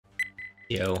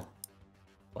Yo,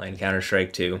 playing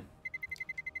Counter-Strike 2.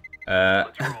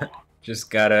 Just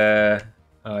gotta...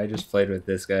 Oh, I just played with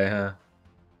this guy, huh?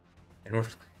 And we're...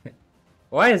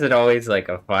 Why is it always like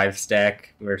a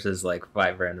 5-stack versus like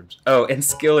 5 randoms? Oh, and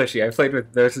Skill2Issue. I played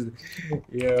with versus...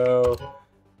 Yo.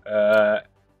 I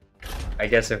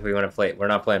guess if we want to play... We're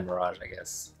not playing Mirage, I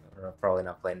guess. We're probably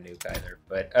not playing Nuke either,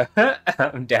 but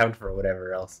I'm down for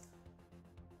whatever else.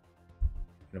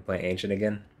 Gonna play Ancient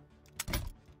again.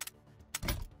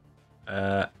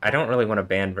 I don't really want to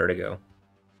ban Vertigo.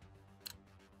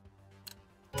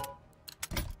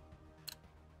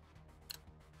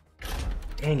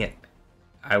 Dang it.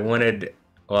 I wanted...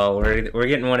 Well, we're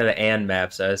getting one of the AND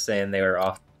maps. I was saying they were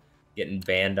off, getting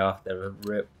banned off the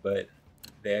rip, but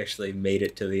they actually made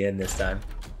it to the end this time.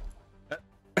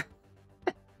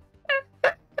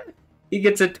 He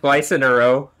gets it twice in a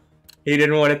row. He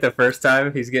didn't want it the first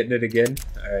time. He's getting it again.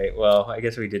 All right. Well, I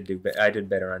guess we did do. I did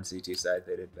better on C2 side.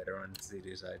 They did better on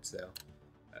C2 side. So.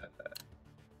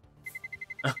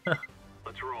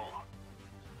 Let's roll.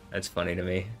 That's funny to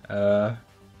me. Hold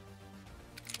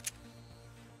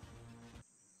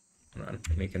on.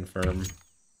 Let me confirm.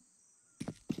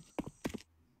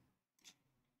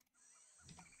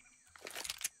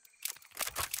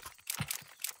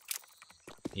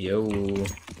 Yo.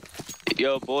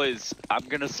 Yo, boys, I'm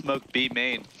gonna smoke B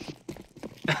main.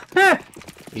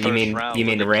 you mean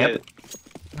the ramp?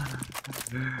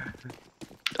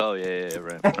 Oh yeah,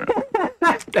 ramp.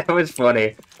 That was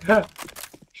funny.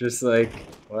 Just like,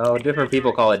 well, different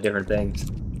people call it different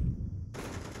things.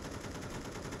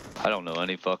 I don't know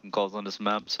any fucking calls on this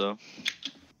map, so.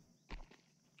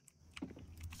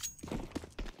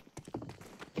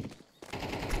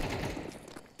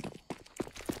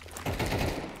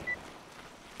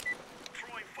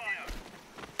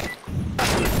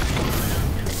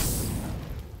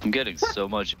 I'm getting so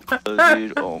much,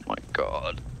 dude. Oh my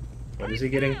god. What is he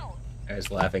getting? I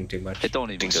was laughing too much. It don't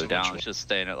even go down. It's just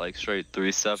staying at like straight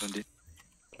 370.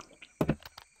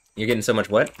 You're getting so much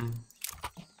what?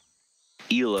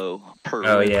 Elo per.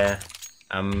 Oh win. yeah.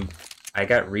 I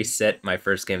got reset my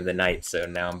first game of the night, so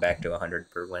now I'm back to 100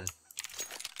 per win.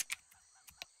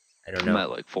 I don't know. I'm at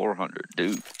like 400,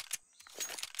 dude.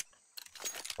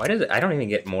 Why does it? I don't even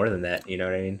get more than that. You know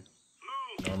what I mean?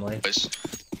 Normally.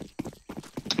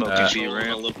 Smoking G Rolling a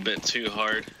ramp. little bit too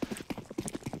hard.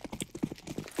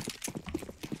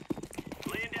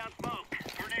 Laying down smoke.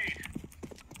 Grenade.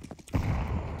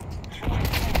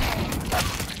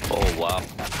 Oh wow.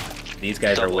 These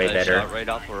guys are Double way better. headshot right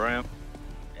off the ramp.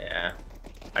 Yeah.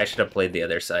 I should have played the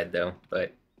other side though,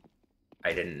 but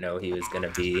I didn't know he was gonna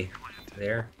be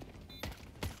there.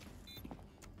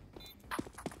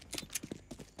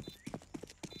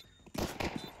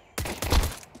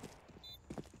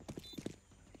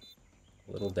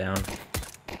 A little down.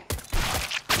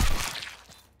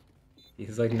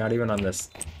 He's like not even on this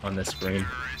screen.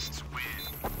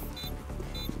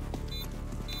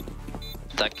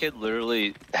 That kid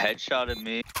literally headshotted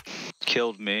me,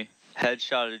 killed me,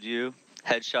 headshotted you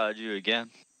again.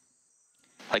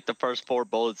 Like the first 4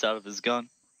 bullets out of his gun.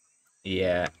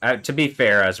 Yeah, to be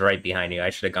fair, I was right behind you. I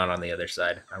should have gone on the other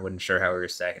side. I wasn't sure how we were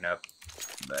stacking up,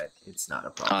 but it's not a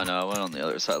problem. I know, I went on the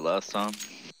other side last time.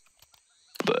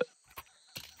 But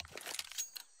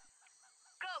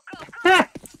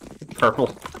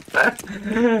Purple.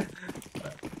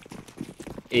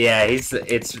 Yeah,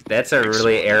 that's a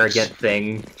really arrogant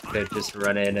thing to just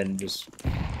run in and just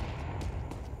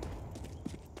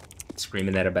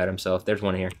screaming that about himself. There's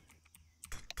one here.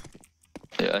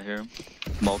 yeah, I hear him.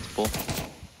 Multiple.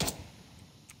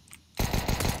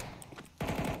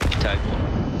 Tag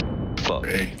one. Fuck.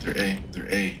 They're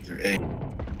A.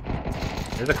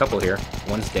 There's a couple here.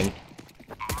 One's ding.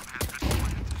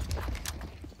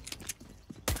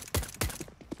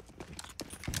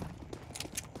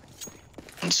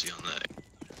 Let's see on that.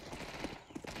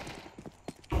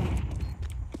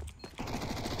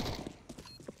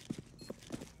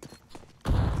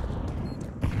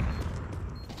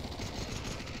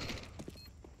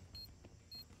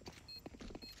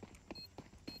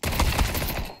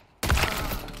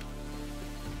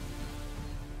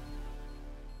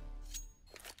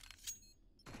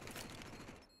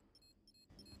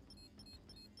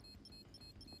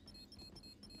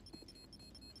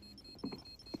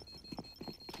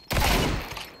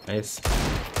 Nice.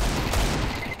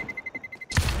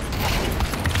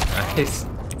 Nice.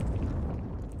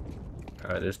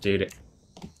 Oh, this dude,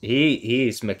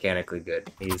 he's mechanically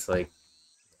good. He's like,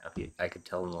 I could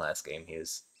tell in the last game he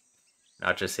was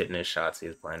not just hitting his shots, he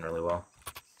was playing really well.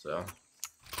 So,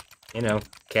 you know,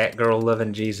 cat girl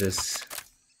loving Jesus.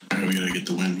 Alright, we gotta get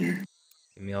the win here.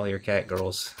 Give me all your cat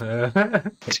girls.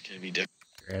 It's gonna be different.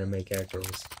 Your anime cat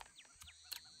girls.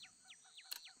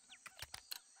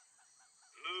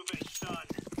 Move it, son.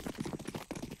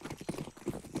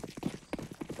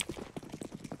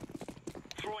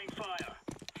 Throwing fire.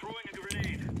 Throwing a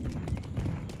grenade.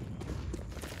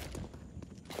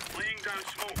 Laying down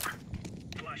smoke.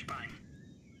 Flashbang.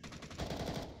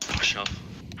 Push off.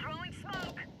 Throwing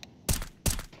smoke.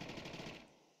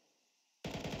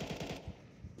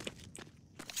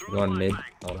 One mid.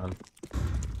 Hold on.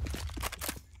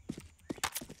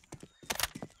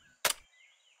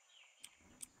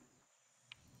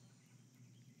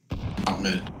 Out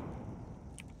mid.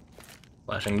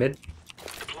 Flashing mid.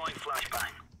 Deploying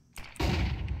flashbang.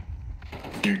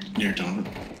 Near Donovan.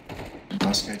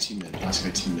 Last guy team mid. Last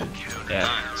guy team mid. Yeah.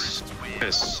 Nice.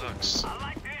 This sucks. I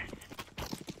like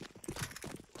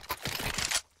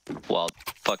this. Wild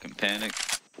fucking panic.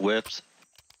 Whips.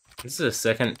 This is the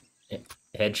second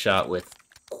headshot with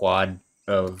quad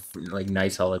of like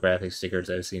nice holographic stickers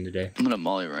I've seen today. I'm gonna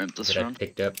molly ramp this That I round.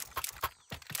 picked up.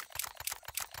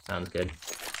 Sounds good.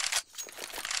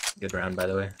 Good round, by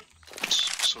the way.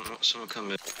 Someone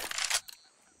come in.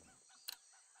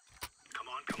 Come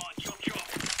on, chop, chop.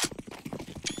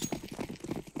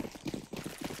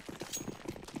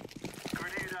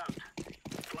 Grenade out.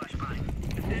 Flashbang.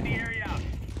 Incendiary out.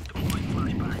 Deploying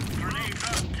flashbang. Grenade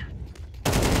out.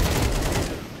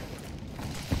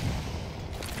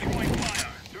 Throwing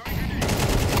fire. Throwing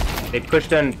grenade. They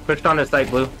pushed on the site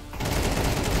blue.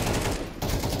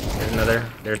 There's another.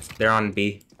 They're on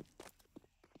B.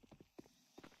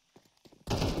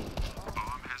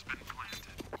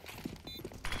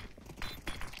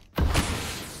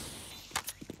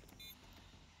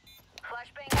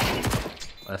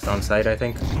 Last on site, I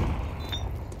think.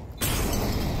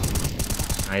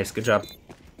 Nice, good job.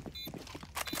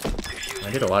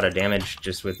 I did a lot of damage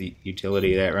just with the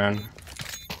utility that round.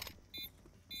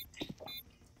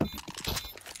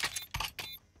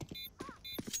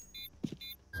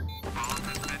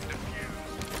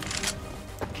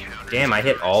 Damn, I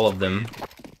hit all of them.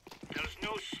 There's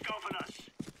no stopping us.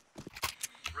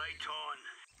 Right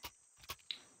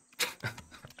on.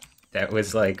 That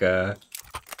was like, oh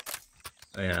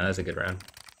yeah, that was a good round.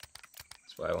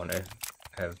 That's why I want to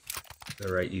have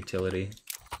the right utility.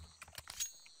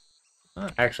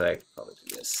 Actually, I could probably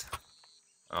do this.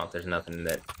 Oh, there's nothing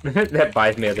that that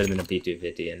buys me other than a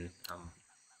P250, and Come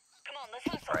on, let's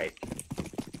hustle. right.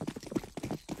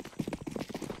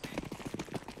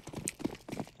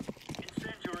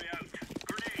 Incendiary out.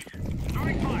 Grenade.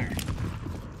 Throwing fire.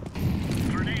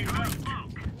 Grenade out.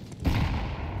 Smoke.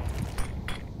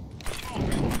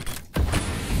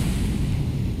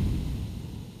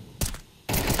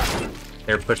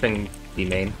 They're pushing B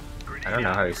main. I don't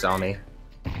know how he saw me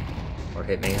or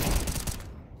hit me.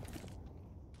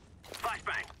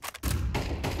 Flashbang.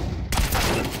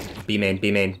 B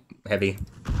main, heavy.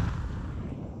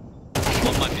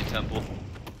 One might be temple.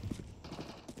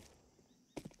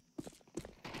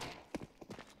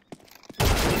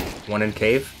 One in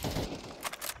cave.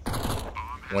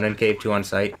 One in cave, two on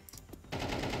site.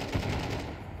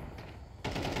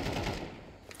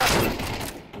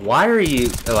 Why are you,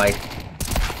 like...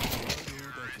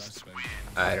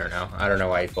 I don't know. I don't know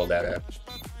why he pulled out a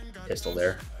pistol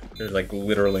there. There's like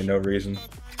literally no reason.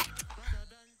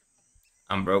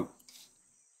 I'm broke.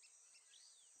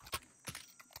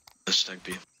 Let's stack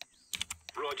B.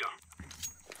 Roger.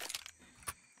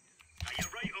 You're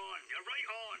right on. You're right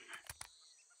on.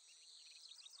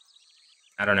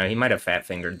 I don't know. He might have fat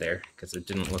fingered there because it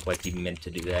didn't look like he meant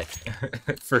to do that.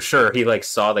 For sure, he like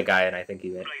saw the guy and I think he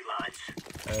went. Right,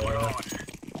 lads. We're on.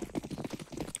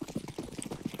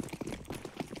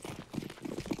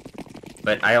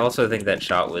 But I also think that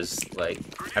shot was like,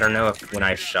 I don't know if when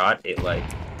I shot it like.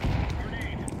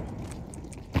 Grenade.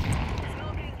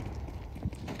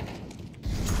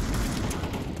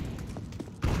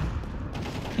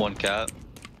 One cat.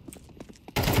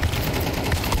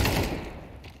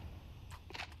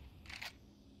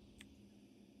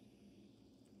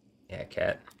 Yeah,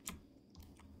 cat.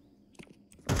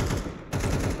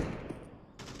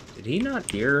 Did he not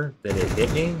hear that it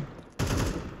hit me?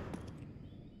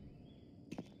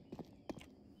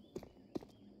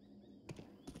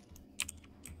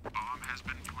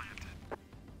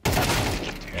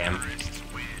 Damn.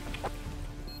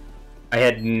 I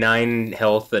had 9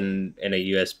 health and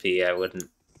a USP. I wouldn't,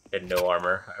 had no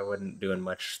armor. I wasn't doing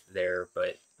much there,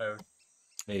 but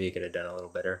maybe I could have done a little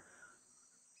better.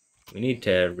 We need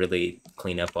to really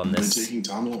clean up on Are they this. taking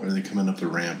Tomo or are they coming up the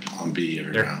ramp on B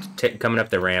every They're round? coming up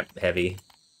the ramp heavy.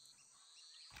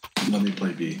 Let me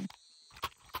play B.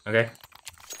 Okay.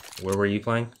 Where were you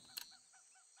playing?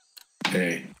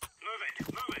 A.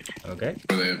 Move it. Okay.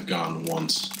 Or they have gone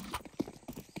once.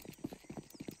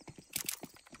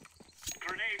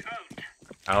 Grenade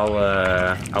out.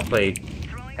 I'll play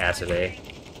passive A.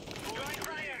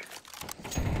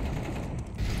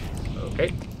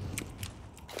 Okay.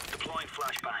 Deploying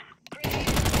flashbang.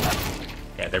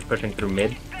 Yeah, they're pushing through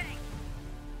mid.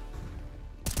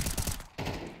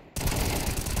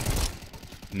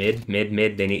 Mid.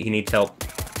 He needs help.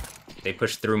 They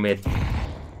push through mid.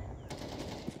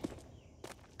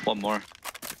 One more.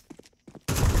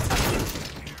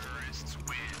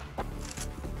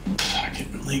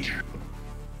 Fucking leaker.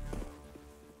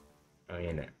 Oh,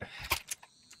 you know.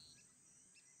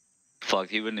 Fuck,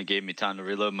 he wouldn't have gave me time to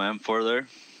reload my M4 there.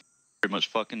 Pretty much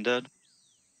fucking dead.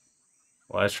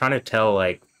 Well, I was trying to tell,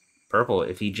 like, Purple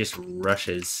if he just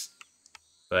rushes,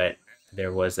 but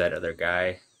there was that other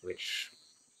guy, which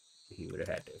he would have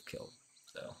had to have killed,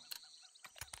 so.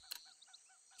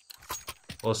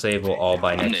 We'll save, we'll all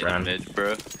buy next round. Mid,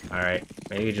 bro. Alright,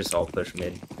 maybe just all push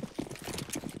mid.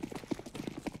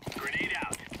 Grenade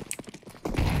out.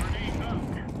 Grenade out.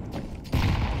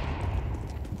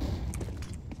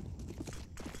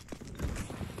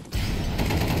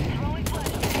 Throwing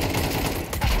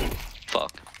flashbang.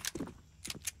 Fuck.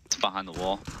 It's behind the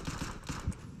wall.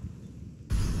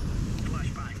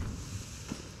 Flashbang.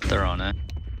 They're on it.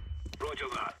 Roger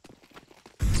that.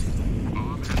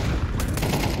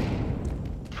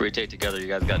 Retake together, you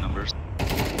guys got numbers.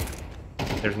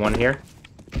 There's one here.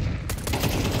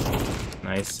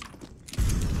 Nice.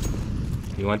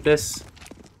 You want this?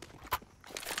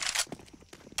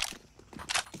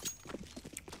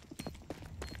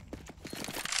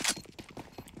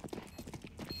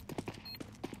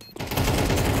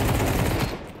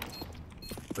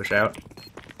 Push out.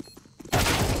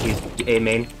 He's A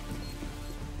main.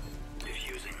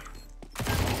 Diffusing.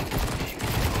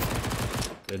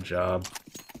 Good job.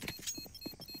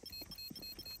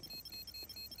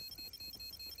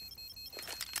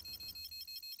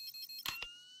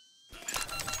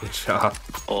 Good job.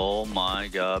 Oh my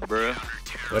god, bro.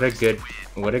 What a good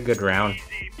round.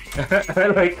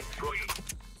 Like,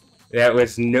 that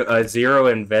was a zero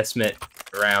investment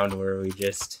round where we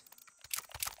just.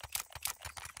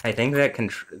 I think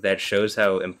that shows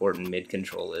how important mid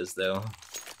control is, though.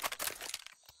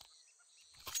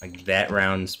 Like, that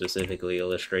round specifically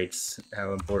illustrates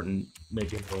how important mid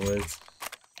control is.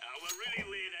 We're really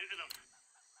laying into them.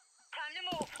 Time to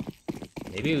move.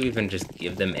 Maybe we even just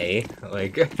give them A.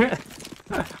 Like,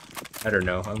 I don't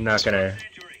know. I'm not gonna.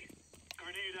 Injury.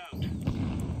 Grenade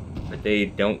out. But they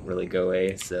don't really go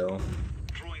A, so.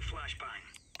 Throwing flashbang.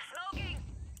 Smoking.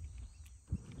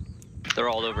 They're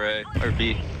all over A or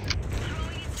B.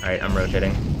 Alright, I'm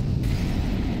rotating.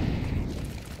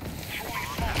 Throwing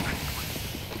smoke.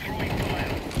 Throwing fire.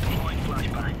 Deploying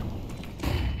flashbang.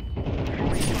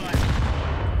 Throwing fire.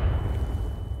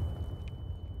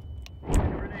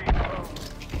 Grenade.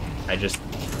 I just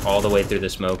all the way through the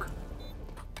smoke.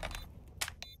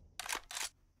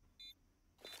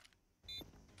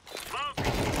 Smoke.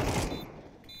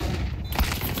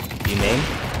 You main?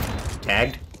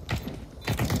 Tagged?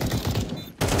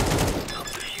 I'm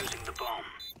defusing the bomb.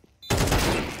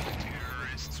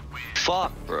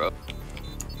 Fuck, bro.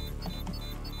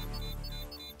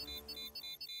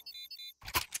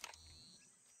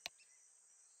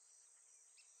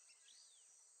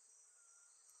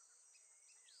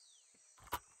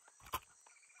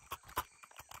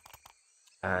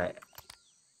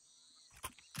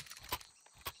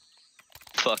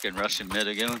 Fucking rushing mid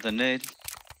again with a nade.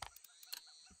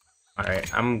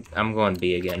 Alright, I'm going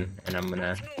B again, and I'm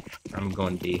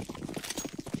going B.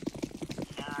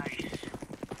 Nice.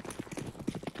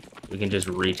 We can just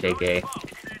retake A.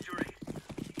 Smoke. Injury.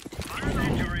 Fire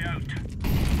injury out.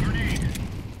 Grenade.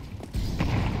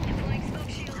 Deploying smoke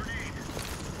shield.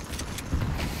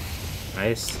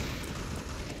 Nice.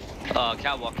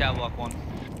 Catwalk one.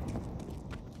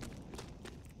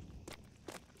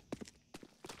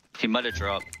 He might have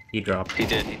dropped. He dropped. He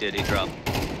did, he dropped.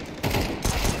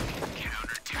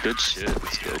 Good shit,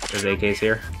 let's go. There's AKs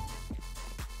here.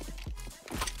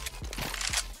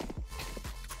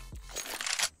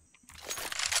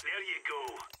 There you go.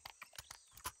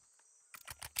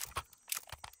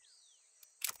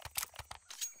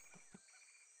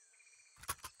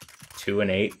 2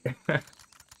 and 8.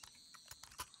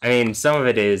 I mean, some of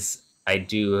it is I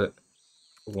do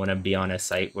want to be on a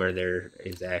site where there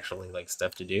is actually like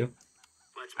stuff to do.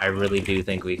 I really do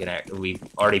think we can. We've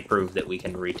already proved that we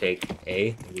can retake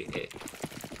A. Throwing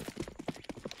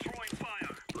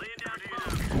fire. Laying down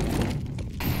smoke.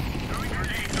 Throwing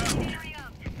grenade out. Area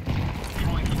up.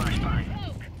 Throwing flashbang.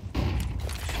 Smoke.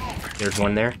 Smoke. There's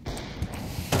one there.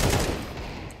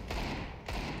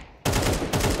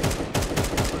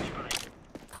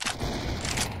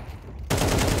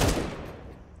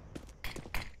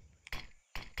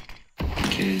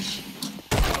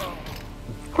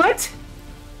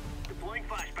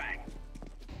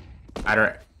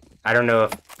 I don't know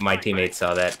if my teammates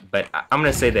saw that, but I'm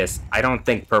gonna say this: I don't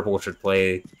think purple should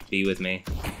play B with me.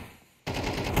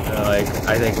 Like,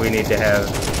 I think we need to have.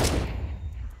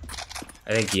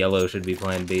 I think yellow should be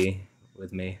playing B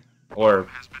with me, or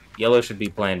yellow should be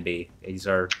playing B. These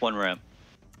are One ramp.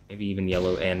 maybe even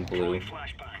yellow and blue.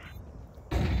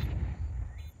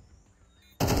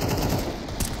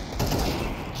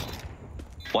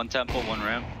 One temple, one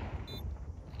ramp.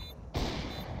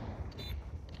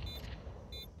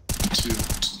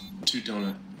 Two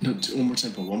donut. No, one more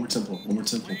temple. One more temple. One more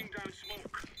temple.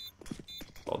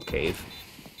 Called cave.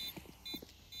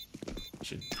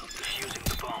 Should.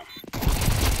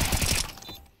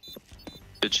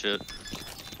 Good shit.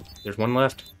 There's one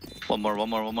left. One more.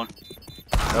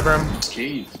 Cover him. It's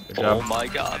cave. Good job. Oh my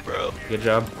god, bro. Good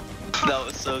job. That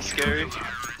was so scary.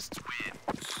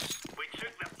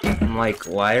 I'm like,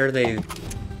 why are they?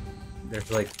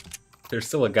 There's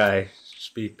still a guy.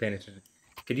 Just be paying attention.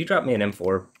 Could you drop me an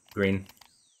M4 green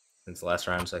since the last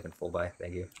round so I can full buy?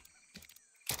 Thank you.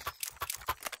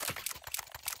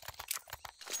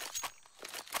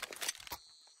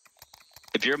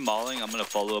 If you're mauling, I'm gonna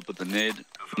follow up with the nade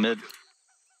mid.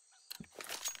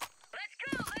 Let's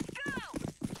go! Let's go!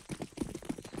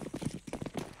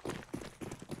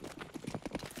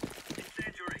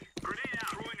 Incendiary. Grenade out.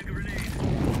 Throwing a grenade.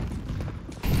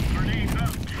 Grenade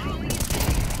out. Throwing it.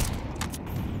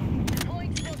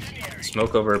 Deploying smoke shield.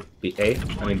 Smoke over B.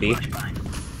 B.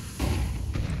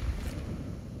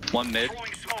 One mid,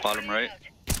 bottom right,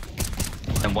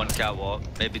 and one catwalk,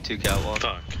 maybe two catwalk.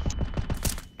 Fuck.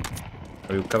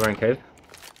 Are we covering cave?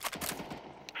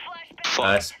 Flashbang. Fuck.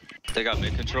 Nice. They got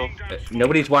mid control.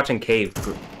 Nobody's watching cave.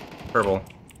 Purple.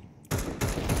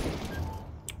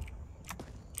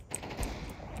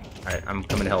 Alright, I'm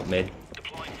coming to help mid.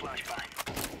 Deploying flashbang.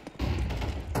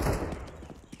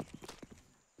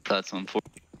 That's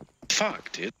unfortunate.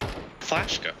 Fuck, dude.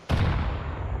 Flash go.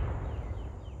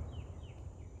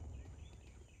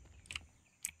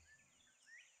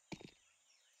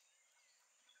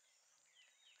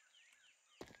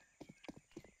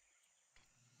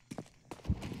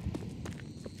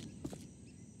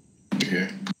 Here.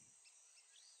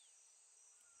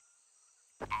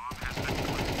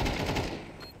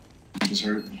 Just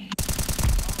hurt.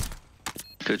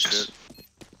 Good shit.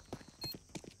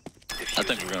 I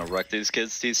think we're gonna wreck these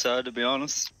kids to east side, to be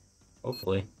honest.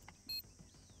 Hopefully.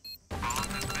 We're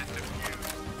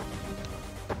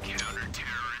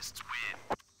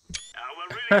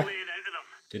really laying into them.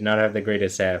 Did not have the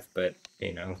greatest half, but,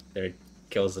 you know, the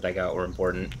kills that I got were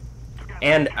important.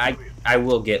 And I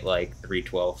will get like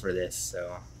 312 for this,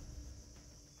 so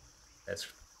that's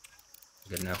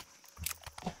good enough.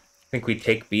 I think we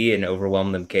take B and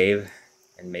overwhelm them cave,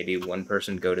 and maybe one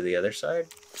person go to the other side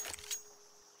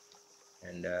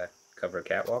and cover a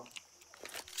catwalk.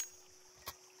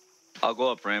 I'll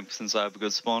go up ramp since I have a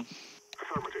good spawn.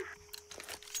 Affirmative.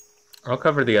 I'll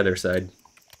cover the other side.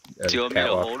 Do you want me to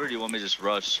Catwalk. hold or do you want me to just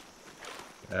rush?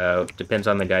 Depends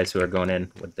on the guys who are going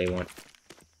in, what they want.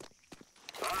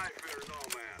 I fear no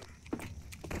man.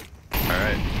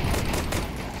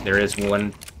 Alright. There is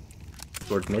one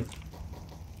towards mid.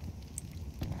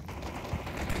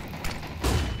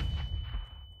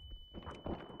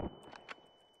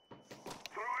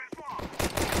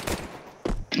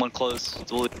 One close.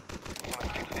 Delete.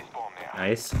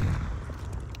 Nice.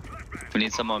 We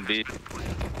need someone B.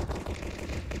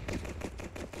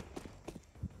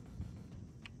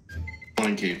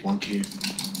 One cave. One cave.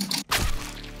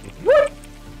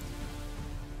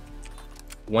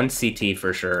 One CT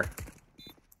for sure.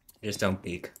 Just don't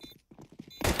peek.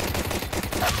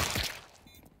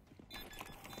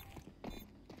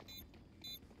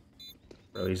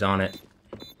 Bro, he's on it.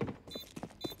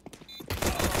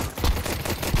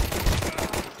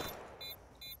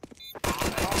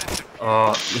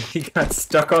 Oh, he got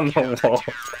stuck on the wall.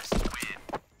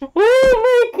 Oh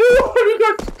my god, he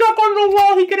got stuck on the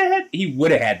wall. He could have had. He would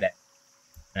have had that.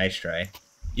 Nice try.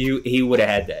 He would have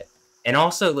had that. And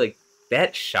also, like,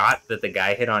 that shot that the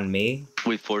guy hit on me.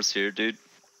 We force here, dude.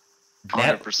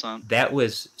 That 100%. that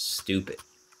was stupid.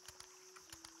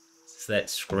 It's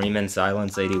that screaming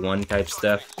silence 81 type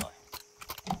stuff. Come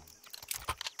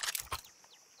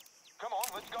on,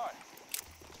 let's go.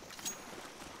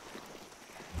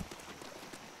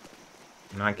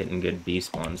 I'm not getting good B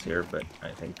spawns here, but I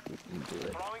think we can do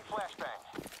it. Throwing flashbang.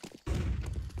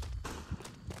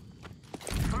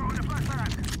 Throwing a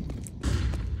flashbang.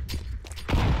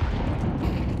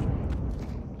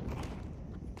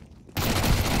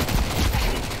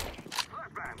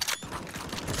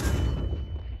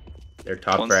 Their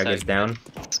top One frag sec. is down.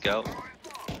 Scout.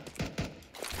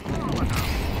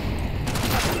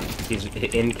 He's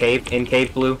in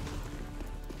cave blue.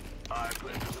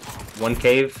 One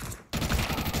cave.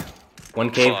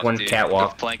 One cave, Fuck, one dude.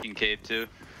 catwalk. The flanking cave too.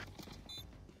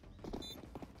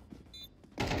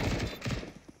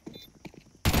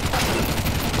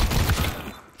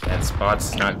 That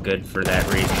spot's not good for that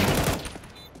reason.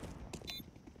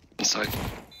 It's like,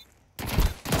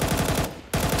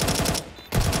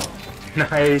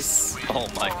 Nice. Oh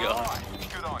my god.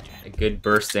 A good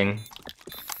bursting.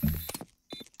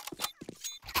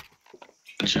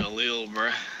 Jaleel,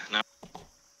 bruh. No.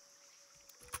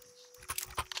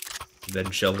 The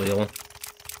Jalil.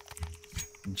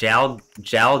 Jal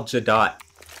Jadot.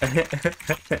 Let's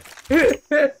send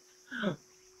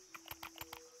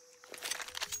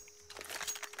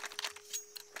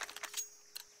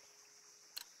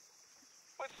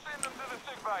them to the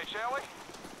sick bay, shall we?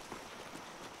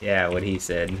 Yeah, what he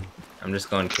said. I'm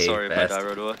just going cave Sorry if I fast. die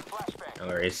right away. Flashbang. No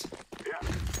worries.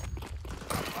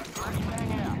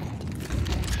 Flashbang out.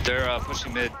 They're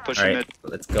pushing mid, pushing Alright,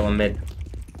 mid. let's go in mid.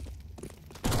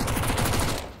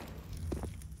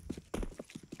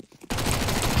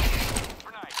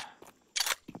 Grenade.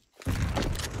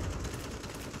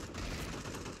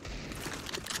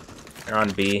 They're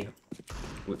on B.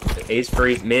 A's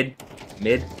free. Mid.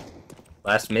 Mid.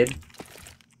 Last mid.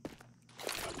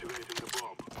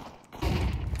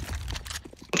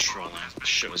 Trolling.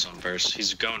 Shit was on burst.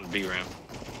 He's going to B ramp.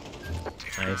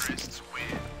 Nice.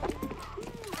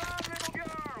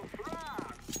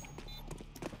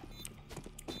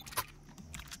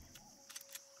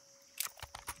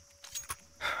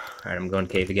 Alright, I'm going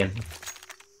cave again.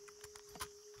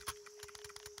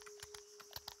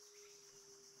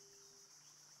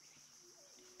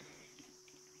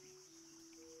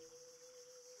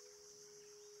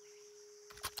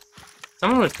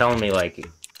 Someone was telling me, like,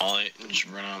 All right, just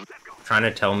run on. trying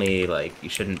to tell me, like, you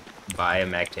shouldn't buy a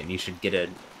Mac 10, you should get a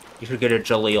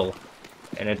Jaleel.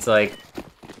 And it's like,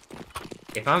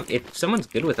 if someone's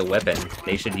good with a weapon,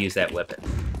 they should use that weapon.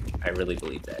 I really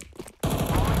believe that.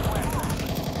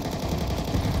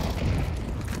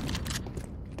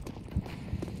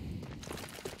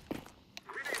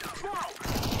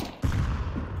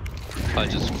 I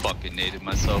just fucking naded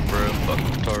myself, bro. Fucking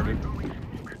retarded.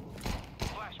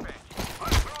 Flashbang.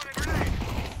 I'm throwing a grenade.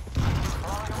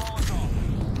 Throwing a Molotov.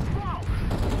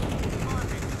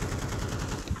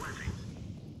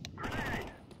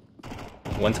 Grenade.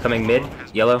 One's coming mid,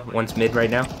 yellow, one's mid right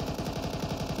now.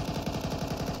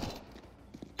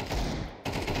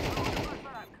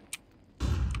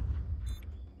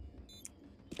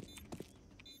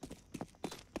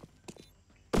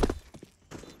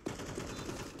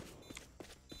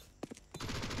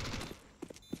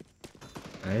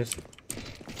 Nice.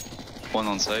 One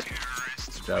on site.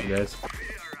 Good job, guys.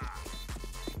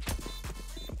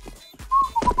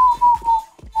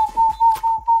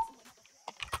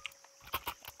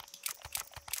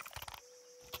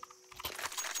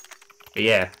 But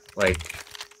yeah, like,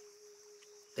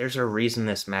 there's a reason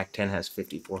this Mac 10 has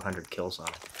 5,400 kills on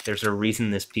it. There's a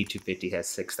reason this P250 has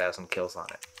 6,000 kills on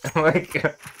it.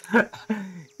 Like,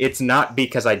 it's not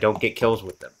because I don't get kills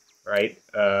with them, right?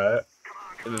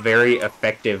 Very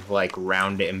effective, like,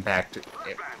 round impacting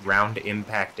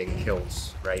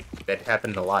kills, right? That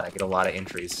happened a lot. I get a lot of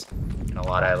entries and a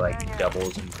lot of, like,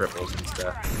 doubles and triples and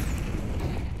stuff.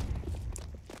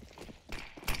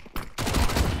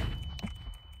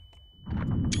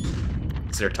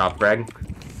 Is there top frag?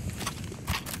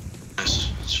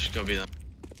 Nice. It's just gonna be them.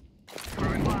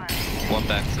 One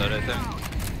backside, I think.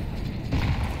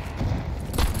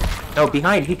 No,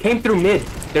 behind. He came through mid.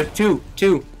 There's two.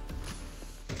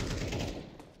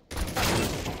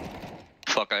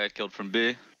 Fuck, I got killed from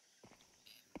B.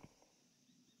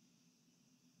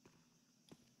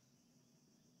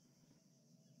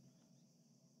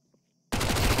 I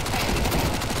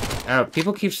don't know,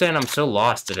 people keep saying I'm so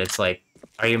lost that it's like,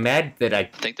 are you mad that I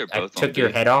think they're I both on took your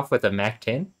B. head off with a Mac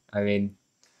 10? I mean,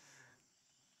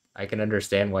 I can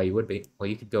understand why you would be. Well,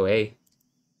 you could go A.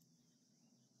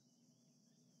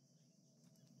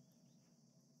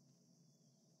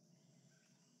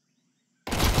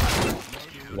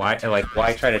 Why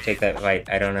try to take that fight?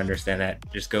 I don't understand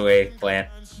that. Just go A, plant,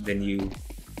 then you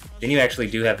actually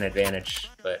do have an advantage,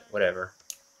 but whatever.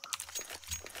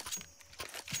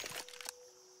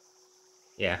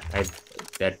 Yeah,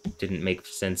 that didn't make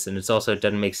sense, and it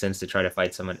doesn't make sense to try to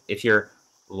fight someone if you're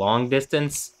long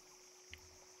distance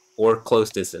or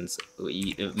close distance.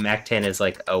 Mac 10 is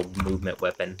like a movement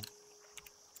weapon.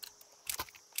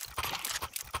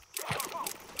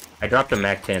 I dropped a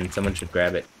Mac 10. Someone should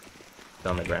grab it. It's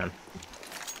on the ground.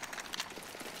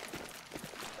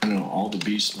 I know all the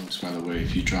B smokes, by the way,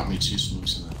 if you drop me 2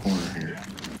 smokes in the corner here.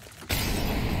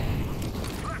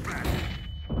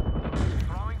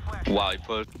 Wow, he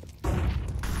put.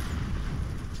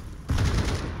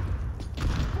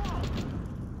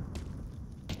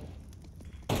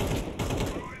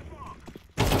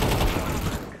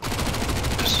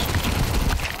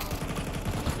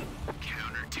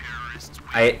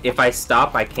 If I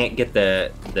stop, I can't get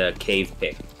the cave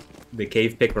pick. The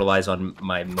cave pick relies on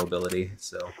my mobility,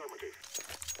 so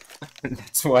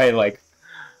that's why, like,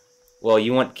 well,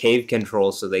 you want cave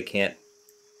control so they can't.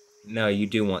 No, you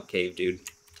do want cave, dude.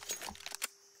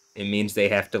 It means they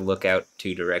have to look out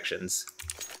 2 directions.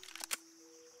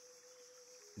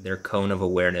 Their cone of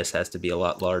awareness has to be a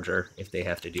lot larger if they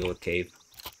have to deal with cave.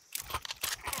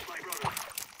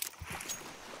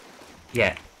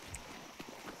 Yeah.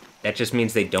 That just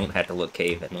means they don't have to look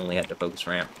cave and only have to focus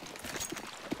ramp.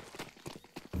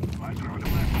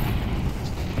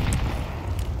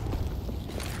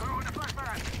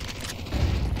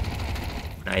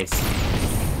 Nice.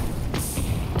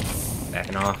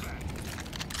 Backing off.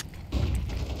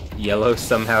 Yellow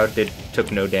somehow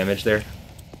took no damage there.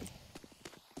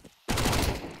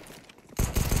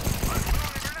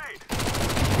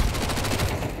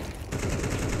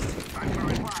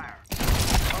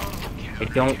 I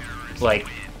don't like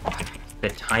the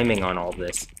timing on all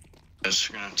this.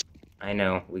 I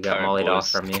know, we got mollied off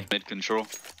from you. Mid control.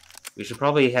 We should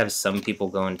probably have some people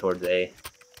going towards A.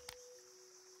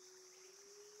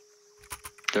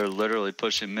 They're literally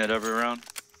pushing mid every round.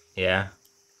 Yeah.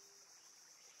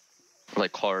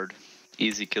 Like hard.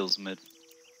 Easy kills mid.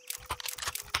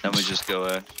 Then we just go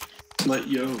A. Let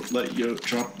Yo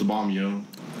drop the bomb, Yo.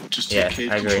 Just take Yeah,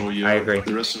 cave I agree. control, Yo. I agree.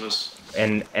 The rest of us.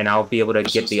 And I'll be able to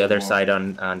This get is the other the side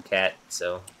on Cat,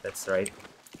 so that's right.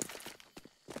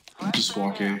 Just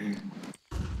walk A.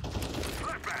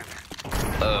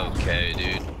 Okay,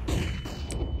 dude.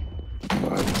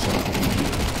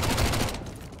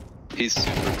 He's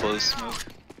super close, Smoke.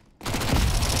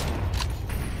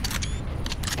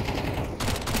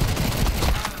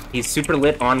 He's super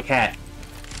lit on Cat.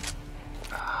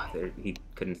 He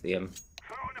couldn't see him.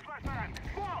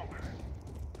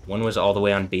 One was all the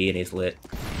way on B and he's lit.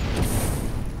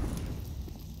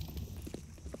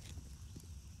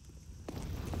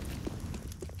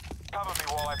 Cover me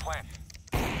while I plant.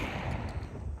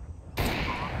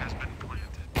 Bomb has been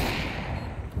planted.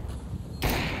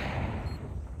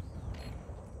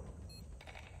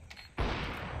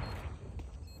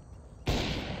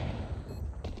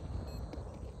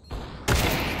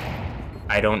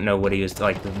 I don't know what he was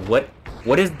like.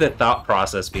 What is the thought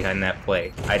process behind that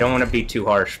play? I don't want to be too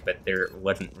harsh, but there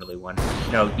wasn't really one.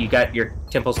 No, you got your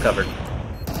temples covered.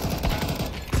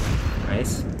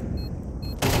 Nice.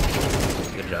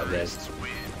 Good job, guys.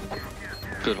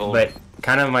 Good hold. But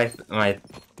kind of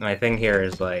my thing here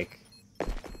is like,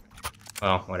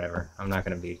 well, whatever. I'm not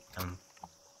gonna be.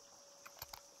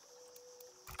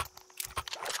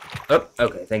 Oh,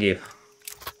 okay. Thank you.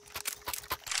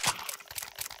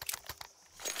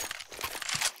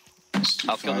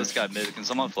 I'll kill this guy mid. Can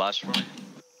someone flash for me?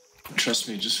 Trust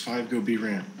me, just 5 go B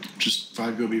ramp. Just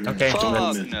 5 go B ramp. Okay. Don't let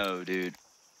Fuck him in. no, dude.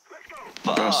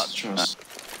 Trust.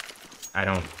 I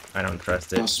don't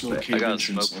trust it. I'll smoke but- cave I got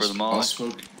entrance. smoke for the molly.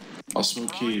 I'll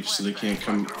smoke cave so they can't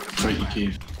come fight you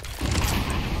cave.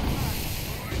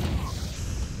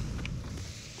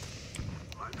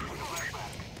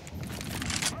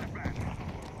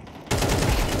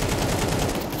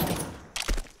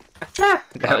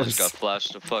 That I was. just got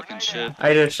flashed to fucking shit.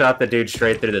 I just shot the dude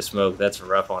straight through the smoke. That's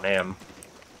rough on him.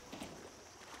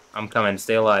 I'm coming.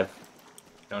 Stay alive.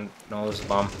 Don't lose the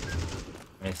bomb.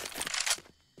 Nice.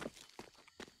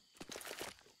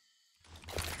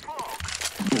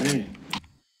 Hey,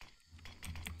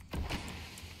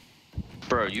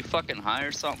 Bro, you fucking high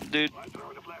or something, dude?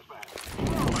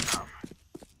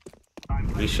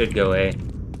 We should go A.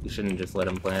 We shouldn't just let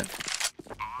him plant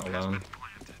alone.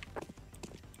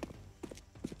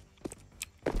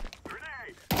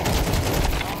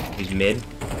 He's mid.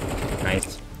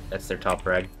 Nice. That's their top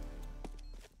frag.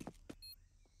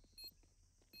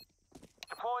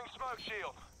 Deploying smoke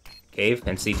shield. Cave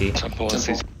and CT. temple.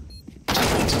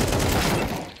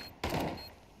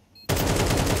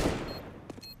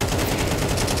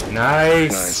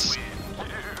 Nice.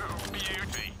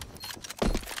 Beauty.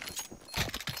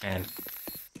 And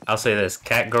I'll say this: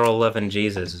 Catgirl Loving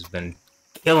Jesus has been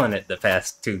killing it the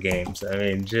past 2 games. I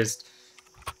mean, just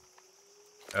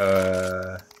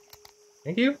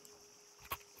thank you.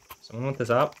 Someone want this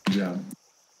up? Yeah.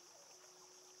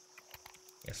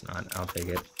 Guess not. I'll take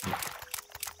it.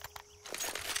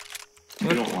 If you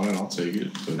don't want it, I'll take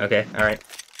it. But Okay. All right.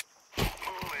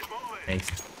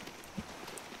 Thanks.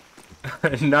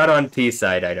 Not on T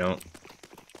side. I don't.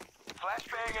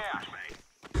 Flashbang out.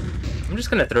 I'm just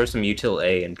gonna throw some util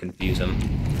A and confuse them.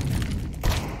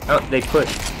 Oh, they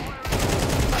pushed.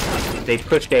 They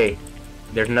pushed A.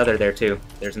 There's another there too.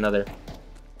 There's another.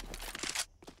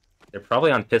 They're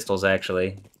probably on pistols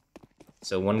actually.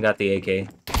 So one got the AK.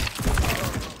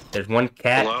 There's one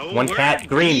cat. Hello? One Where cat. B?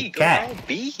 Green Go cat.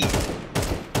 B.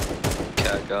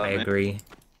 Cat got I me. agree.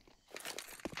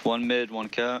 One mid, one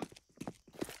cat.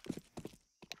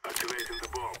 Activating the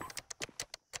bomb.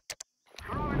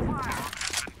 Throwing fire.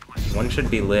 One should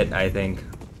be lit, I think.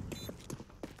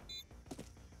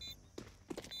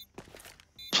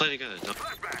 Play together. Don't...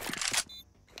 Flashbang.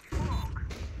 Smoke.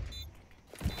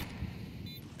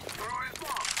 Throwing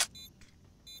smoke.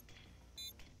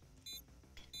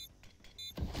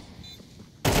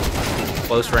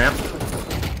 Close ramp.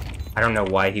 I don't know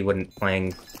why he wouldn't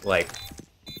playing, like...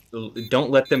 Don't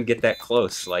let them get that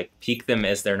close. Like, peek them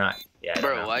as they're not. Yeah, I don't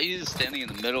Bro, know. why are you standing in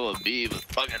the middle of B with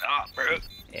fucking up, bro?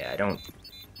 Yeah, I don't...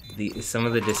 Some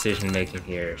of the decision making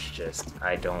here is just...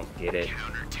 I don't get it.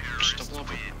 Just double up.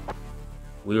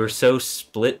 We were so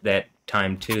split that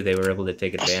time, too, they were able to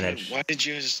take Also, advantage. why did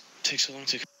you guys take so long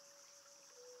to...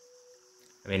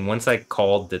 I mean, once I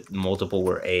called that multiple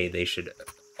were A, they should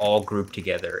all group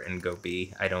together and go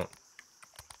B. I don't...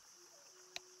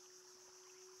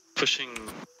 Pushing...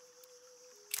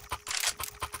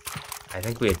 I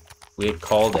think we had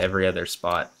called every other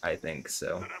spot, I think,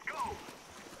 so... Let's go.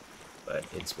 But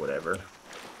it's whatever.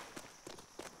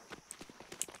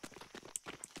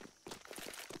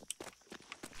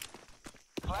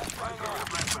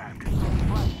 Flashbang.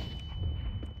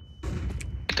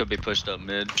 Could be pushed up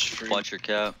mid. Watch your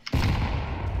cat.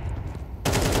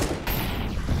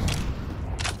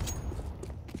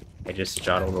 I just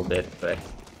shot a little bit, but...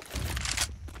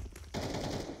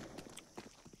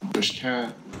 Push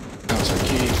cat. Outside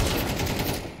key.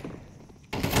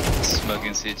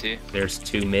 Smoking CT. There's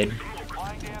two mid.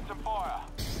 Applying dance of fire.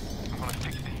 I'm gonna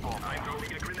fix this bomb. I'm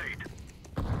throwing a grenade.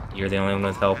 You're the only one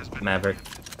with help, Maverick.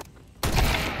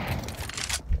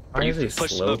 Why you is he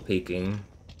push slow smoke? peeking?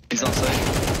 He's on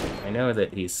site. I know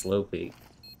that he's slow peek.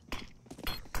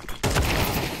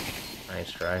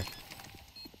 Nice try.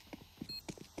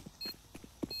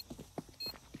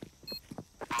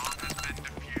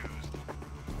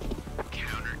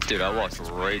 Dude, I walked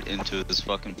right into his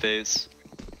fucking face.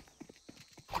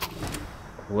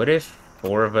 What if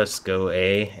 4 of us go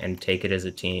A and take it as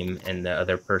a team, and the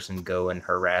other person go and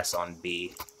harass on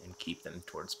B and keep them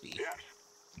towards B? Yes.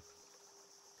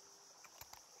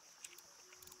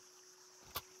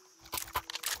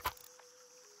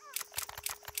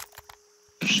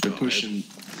 They're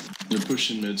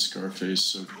pushing mid Scarface,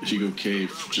 so if you go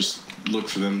cave, just look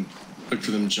for them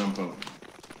jump out.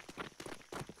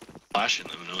 Flashing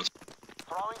them, no.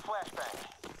 Throwing flashbang.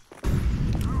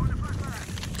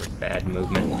 Bad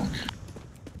movement. Walk.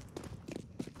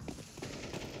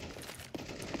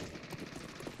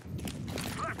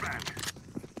 Flashbang.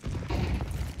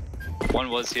 One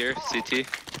was here, CT. Yeah,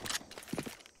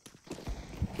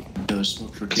 there's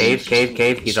smoke for Cave, cave,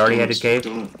 cave. He's already headed cave.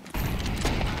 Donut.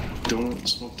 Donut,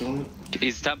 smoke donut.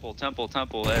 He's temple, hey.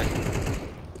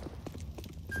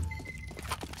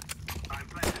 I'm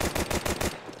planted.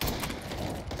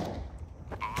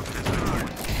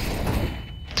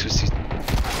 Two CT.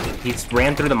 He's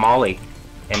ran through the molly.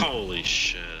 And Holy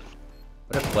shit.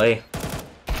 what a play.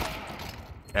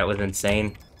 That was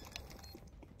insane.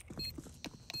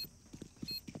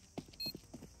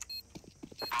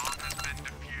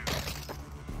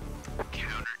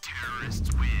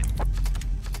 Counter-terrorists win.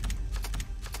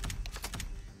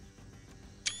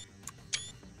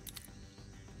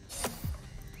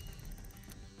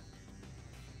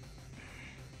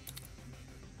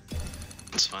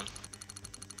 It's fun.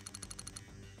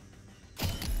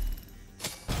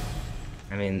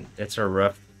 I mean, it's a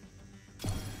rough...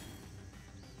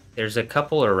 There's a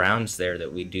couple of rounds there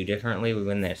that we do differently. We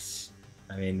win this.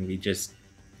 I mean, we just...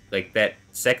 Like, that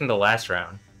second to last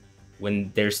round,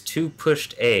 when there's 2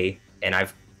 pushed A, and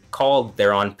I've called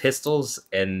they're on pistols,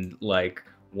 and, like,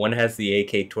 one has the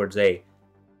AK towards A.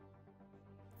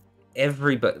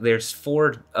 There's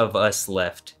 4 of us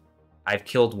left. I've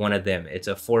killed one of them. It's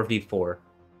a 4v4.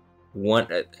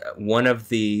 One of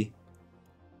the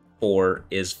 4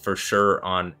 is for sure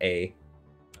on A.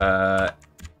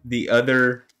 The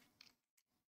other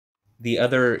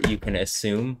you can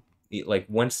assume, like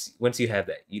once you have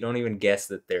that, you don't even guess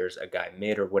that there's a guy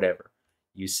mid or whatever.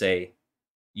 You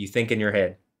think in your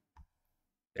head,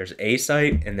 there's A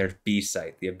site and there's B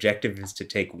site. The objective is to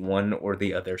take one or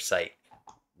the other site.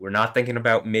 We're not thinking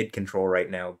about mid control right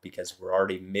now because we're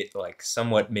already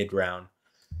somewhat mid round.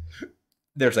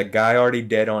 There's a guy already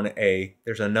dead on A.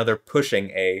 There's another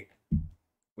pushing A.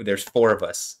 there's 4 of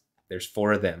us. There's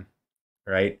 4 of them,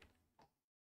 right?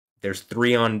 There's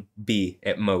 3 on B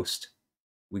at most.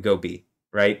 We go B,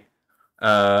 right?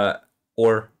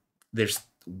 Or there's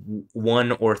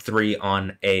 1 or 3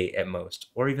 on A at most,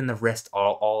 or even the rest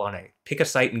all on A. Pick a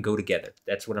site and go together.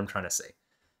 That's what I'm trying to say.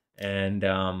 And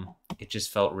it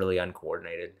just felt really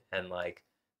uncoordinated, and like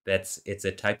it's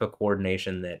a type of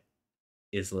coordination that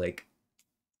is like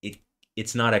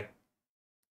it's not a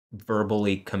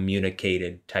verbally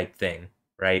communicated type thing,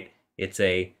 right? It's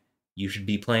a you should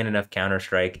be playing enough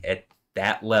Counter-Strike at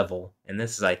that level, and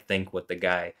this is I think what the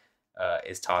guy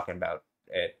is talking about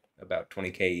at about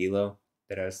 20k elo,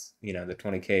 that has, you know, the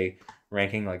 20k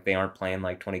ranking, like they aren't playing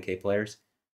like 20k players.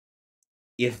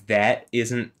 If that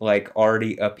isn't like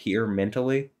already up here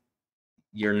mentally,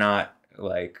 you're not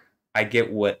like, I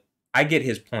get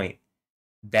his point.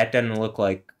 That doesn't look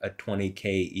like a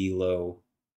 20k elo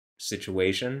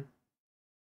situation.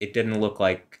 It didn't look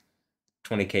like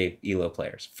 20k elo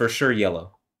players. For sure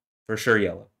yellow. For sure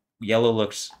yellow. Yellow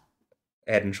looks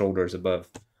head and shoulders above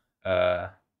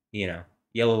you know,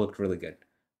 yellow looked really good.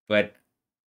 But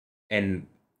and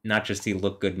not just he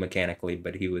looked good mechanically,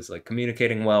 but he was like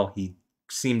communicating well. He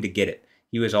seemed to get it.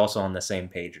 He was also on the same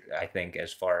page, I think,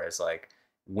 as far as like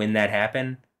when that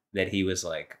happened, that he was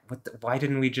like, why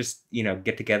didn't we just, you know,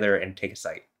 get together and take a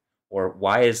site? Or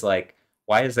why is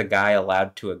the guy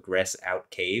allowed to aggress out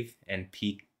cave and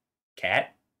peek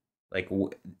cat? Like,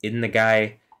 isn't the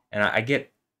guy, and I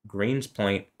get Green's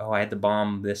point, oh, I had the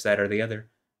bomb, this, that, or the other.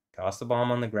 Toss the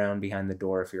bomb on the ground behind the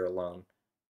door if you're alone.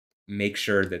 Make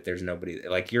sure that there's nobody,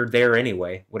 like, you're there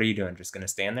anyway. What are you doing? Just gonna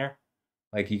stand there?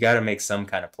 Like, you got to make some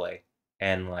kind of play.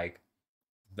 And like,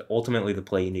 ultimately the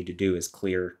play you need to do is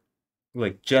clear,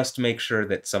 like, just make sure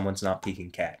that someone's not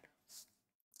peeking cat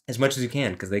as much as you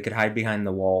can, because they could hide behind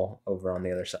the wall over on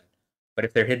the other side. But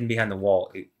if they're hidden behind the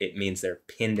wall, it means they're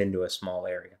pinned into a small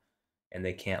area, and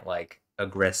they can't like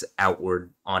aggress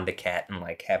outward onto cat and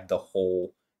like have the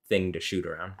whole thing to shoot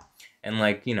around. And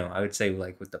like, you know, I would say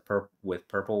like with the with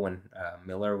purple, when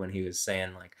Miller, when he was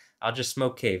saying like, I'll just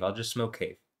smoke cave, I'll just smoke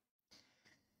cave.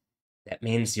 That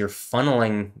means you're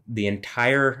funneling the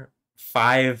entire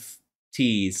 5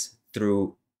 T's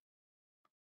through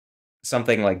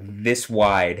something like this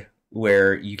wide,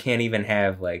 where you can't even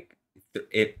have like,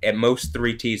 at most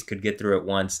 3 T's could get through at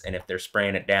once, and if they're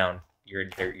spraying it down, you're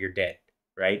dead,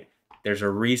 right? There's a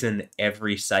reason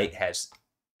every site has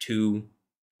 2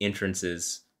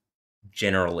 entrances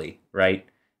generally, right?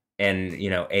 And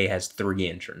you know, A has 3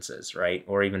 entrances, right?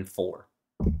 Or even 4.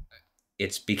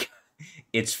 It's because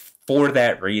it's for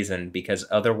that reason, because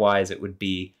otherwise it would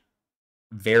be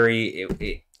very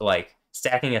like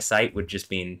stacking a site would just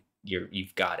mean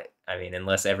you've got it. I mean,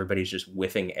 unless everybody's just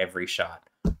whiffing every shot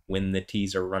when the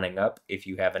T's are running up, if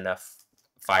you have enough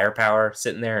firepower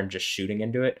sitting there and just shooting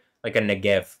into it, like a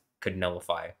Negev could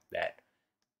nullify that.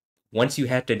 Once you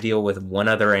have to deal with one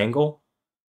other angle,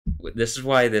 this is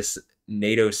why this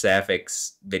NATO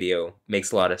Sapphics video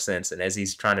makes a lot of sense. And as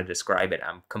he's trying to describe it,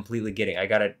 I'm completely getting. I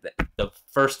got it. The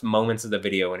first moments of the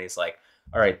video when he's like,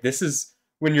 "All right, this is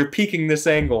when you're peeking this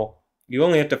angle. You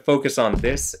only have to focus on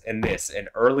this and this. And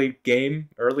early game,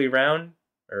 early round,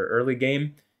 or early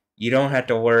game, you don't have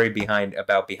to worry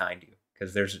about behind you,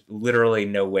 because there's literally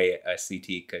no way a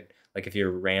CT could, like if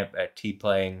you're a T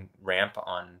playing ramp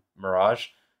on Mirage,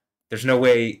 there's no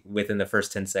way within the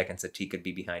first 10 seconds a T could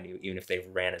be behind you, even if they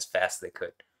ran as fast as they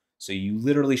could. So you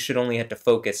literally should only have to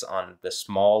focus on the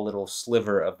small little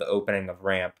sliver of the opening of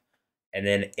ramp, and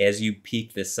then as you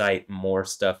peek the site, more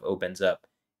stuff opens up,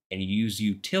 and you use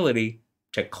utility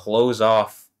to close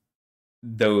off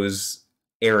those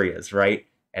areas, right?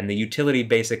 And the utility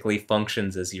basically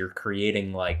functions as you're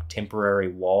creating like temporary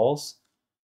walls,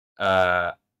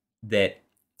 that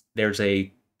there's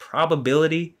a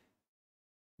probability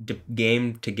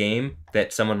game to game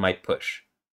that someone might push,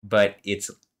 but it's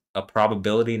a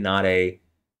probability, not a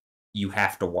you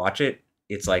have to watch it.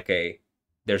 It's like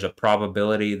there's a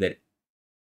probability that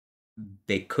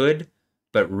they could,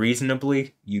 but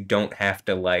reasonably you don't have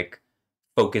to like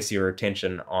focus your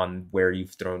attention on where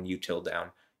you've thrown util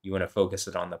down. You want to focus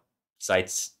it on the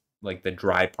sites, like the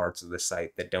dry parts of the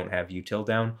site that don't have util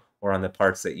down, or on the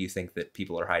parts that you think that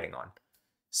people are hiding on.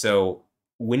 So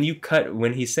when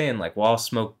he's saying like, well, I'll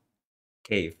smoke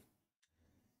cave,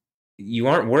 you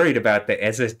aren't worried about that.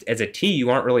 As a T, you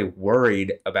aren't really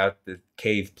worried about the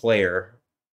cave player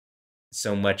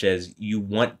so much as you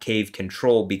want cave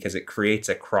control, because it creates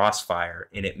a crossfire,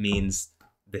 and it means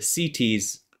the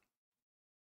CT's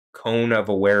cone of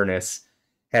awareness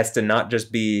has to not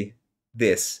just be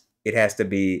this. It has to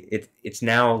be, it's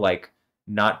now like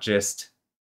not just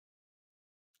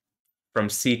from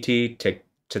CT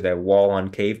to the wall on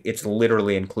cave, it's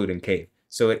literally including cave.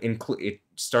 So it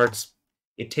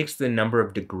takes the number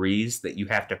of degrees that you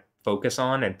have to focus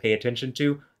on and pay attention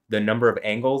to, the number of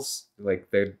angles,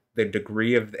 like the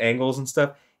degree of angles and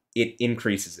stuff, it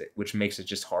increases it, which makes it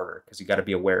just harder because you got to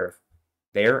be aware of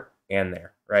there and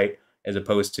there, right? As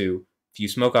opposed to if you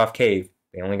smoke off cave,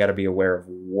 they only got to be aware of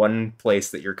one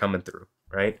place that you're coming through,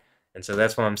 right? And so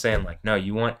that's what I'm saying. Like, no,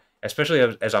 you want, especially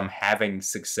as I'm having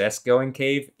success going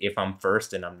cave, if I'm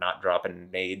first and I'm not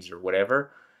dropping nades or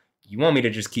whatever, you want me to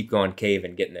just keep going cave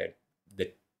and getting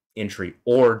the entry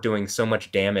or doing so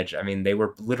much damage. I mean, they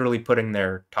were literally putting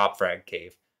their top frag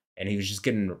cave, and he was just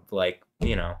getting, like,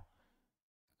 you know,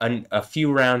 a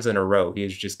few rounds in a row, he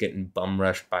was just getting bum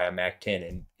rushed by a MAC-10,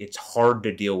 and it's hard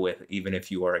to deal with even if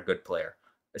you are a good player.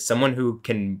 As someone who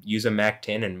can use a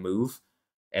MAC-10 and move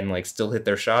and like still hit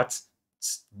their shots,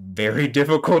 it's very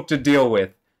difficult to deal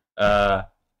with.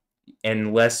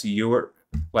 Unless you're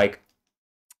like,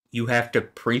 you have to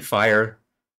pre-fire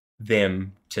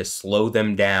them to slow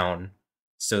them down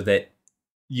so that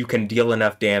you can deal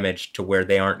enough damage to where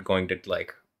they aren't going to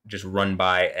like just run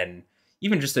by, and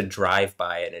even just a drive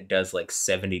by and it does like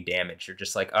 70 damage. You're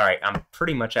just like, all right, I'm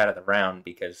pretty much out of the round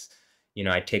because, you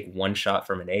know, I take one shot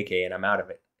from an AK and I'm out of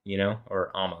it, you know,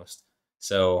 or almost.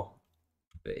 So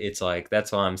it's like,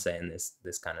 that's why I'm saying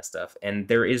this kind of stuff. And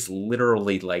there is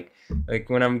literally like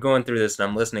when I'm going through this and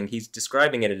I'm listening, he's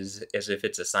describing it as if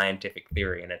it's a scientific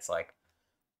theory, and it's like,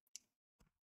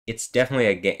 it's definitely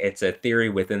it's a theory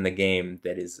within the game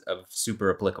that is of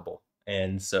super applicable.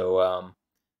 And so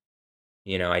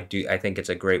you know, I think it's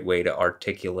a great way to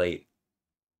articulate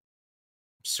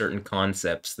certain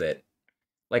concepts that,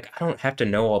 like, I don't have to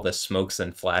know all the smokes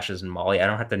and flashes and molly. I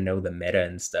don't have to know the meta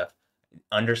and stuff.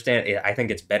 I think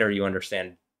it's better you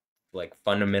understand like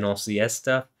fundamental CS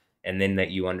stuff, and then that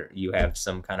you have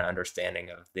some kind of understanding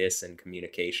of this and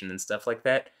communication and stuff like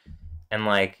that. And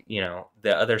like, you know,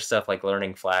 the other stuff like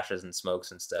learning flashes and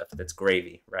smokes and stuff, that's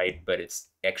gravy, right? But it's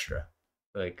extra.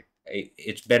 Like,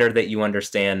 it's better that you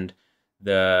understand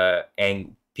the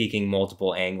peaking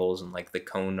multiple angles and like the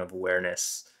cone of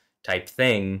awareness type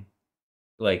thing.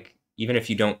 Like, even if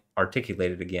you don't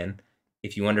articulate it again,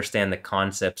 if you understand the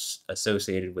concepts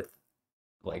associated with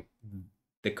like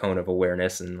the cone of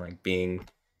awareness and like being,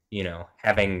 you know,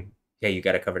 having, hey, you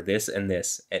got to cover this, and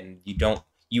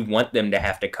you want them to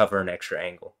have to cover an extra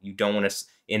angle. You don't want to,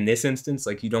 in this instance,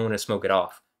 like, you don't want to smoke it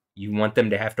off. You want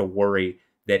them to have to worry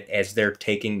that as they're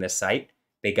taking the site,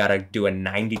 they got to do a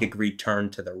 90-degree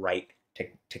turn to the right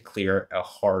to clear a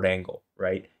hard angle,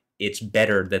 right? It's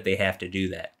better that they have to do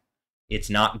that. It's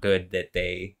not good that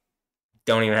they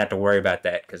don't even have to worry about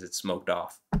that because it's smoked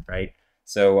off, right?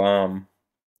 So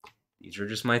these are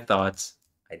just my thoughts.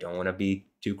 I don't want to be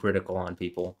too critical on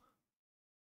people.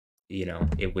 You know,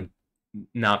 it would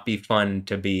not be fun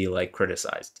to be like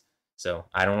criticized. So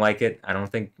I don't like it. I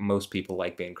don't think most people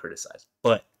like being criticized.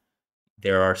 But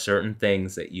there are certain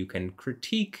things that you can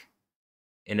critique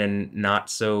in a not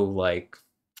so like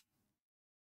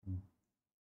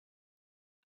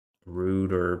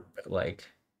rude or like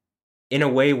in a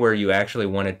way where you actually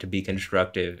want it to be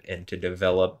constructive and to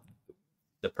develop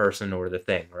the person or the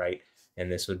thing, right?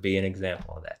 And this would be an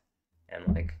example of that.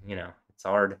 And like, you know, it's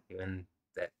hard even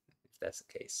that if that's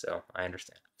the case. So I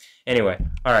understand. Anyway,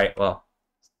 all right, well,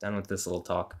 done with this little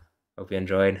talk. Hope you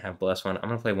enjoyed. Have a blessed one. I'm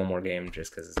gonna play one more game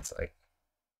just because it's like,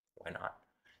 why not?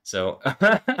 So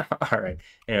all right.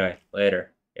 Anyway,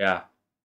 later. Yeah.